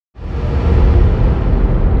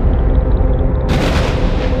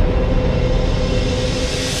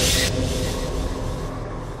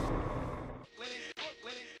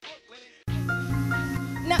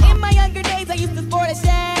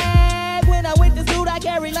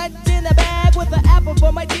carry lunch in a bag with an apple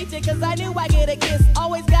for my teacher, cause I knew I'd get a kiss.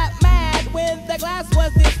 Always got mad when the class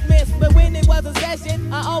was dismissed, but when it was a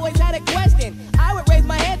session, I always had a question. I would raise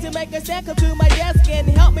my hand to make her stand, come to my desk and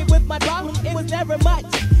help me with my problem. It was never much,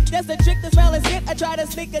 just a trick to smell and sit. I try to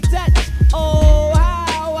sneak a touch. Oh,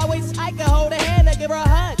 how I wish I could hold her hand and give her a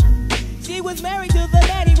hug. She was married to the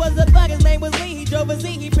man, he was a thug, his name was Lee. He drove a Z,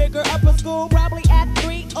 he picked her up from school probably at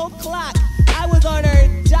 3 o'clock. I was on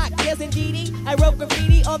her jock, yes indeedy. I wrote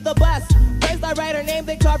graffiti on the bus. First I write her name,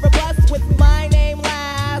 then carve a plus with my name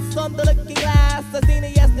last on the looking glass. I seen her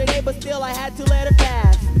yesterday, but still I had to let her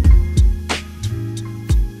pass.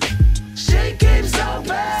 She keeps on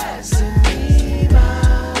passing me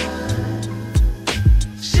by.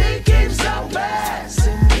 She keeps on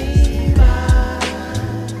passing me by.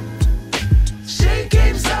 She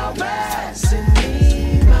keeps on passing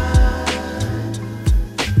me by.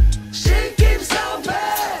 She keeps on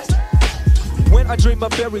passing. When I dream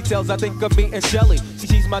of fairy tales, I think of me and Shelly.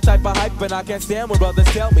 She's my type of hype, and I can't stand when brothers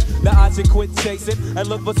tell me that I should quit chasing and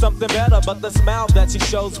look for something better. But the smile that she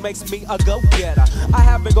shows makes me a go-getter. I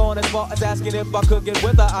haven't gone as far as asking if I could get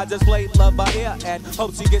with her. I just played love by ear and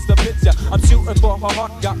hope she gets the picture. I'm shooting for her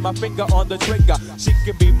heart, got my finger on the trigger. She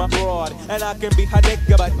can be my broad, and I can be her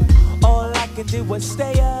nigga, but all I can do is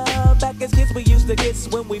stay up. Back as kids, we used to kiss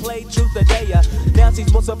when we played truth or dare. Now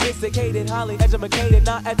she's more sophisticated, highly educated,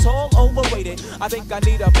 not at all overrated. I think I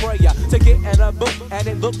need a prayer to get in a book, and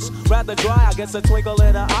it looks rather dry. I guess a twinkle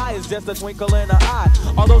in her eye is just a twinkle in her eye.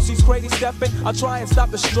 Although she's crazy stepping, I'll try and stop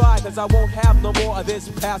the stride, cause I won't have no more of this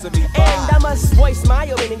passing me by. And I must voice my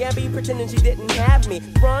opinion and be pretending she didn't have me.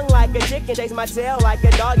 Sprung like a chicken, chased my tail like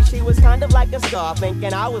a doggy. She was kind of like a star,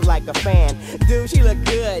 thinking I was like a fan. Dude, she looked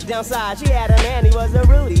good. Downside, she had a man, he was a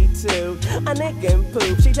Rudy too. A nick and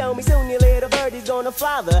poop. She told me soon your little birdie's gonna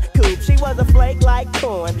fly the coop. She was a flake like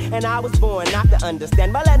corn, and I was born not to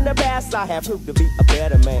understand. By letting her pass, I have proved to be a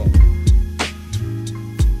better man.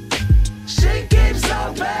 She keeps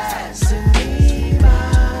on passing me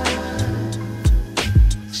by.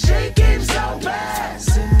 She keeps on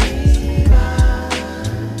passing me by.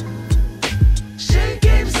 She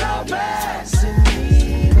keeps on passing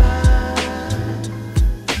me by.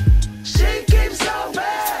 She keeps on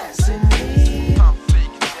passing me. I'm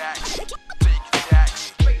fake that, fake that.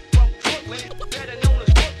 Straight from Brooklyn, better known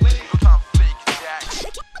as Brooklyn. I'm fake that,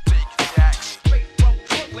 fake that. Straight from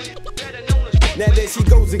Brooklyn, better known as Brooklyn. Now there she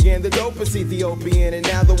goes again, the dopest Ethiopian. And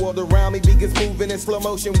now the world around me begins moving in slow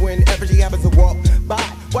motion whenever she happens to walk by.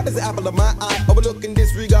 Why does the apple of my eye overlook and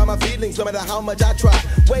disregard my feelings no matter how much I try?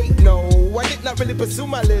 Wait, no, I did not really pursue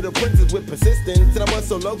my little princess with persistence. And I was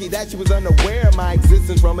so low-key that she was unaware of my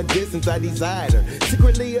existence. From a distance I desired her,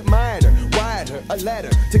 secretly admired her, wired her a letter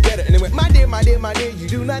to get her. And it went, my dear, my dear, my dear, you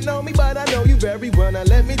do not know me, but I know you very well. Now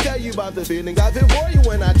let me tell you about the feelings I feel for you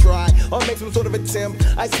when I try or make some sort of attempt.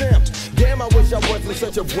 I simp. Damn, I wish I wasn't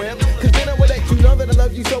such a wimp, cause then I would let you know that I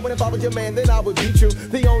love you so. And if I was your man, then I would be true.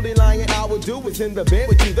 The only lying I would do is in the bed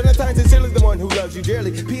with you. Then the time sincerely the one who loves you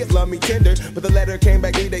dearly. P.S. love me tender, but the letter came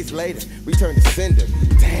back 3 days later. Returned to sender.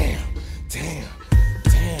 Damn, damn,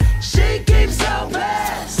 damn. She keeps on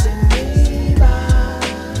passing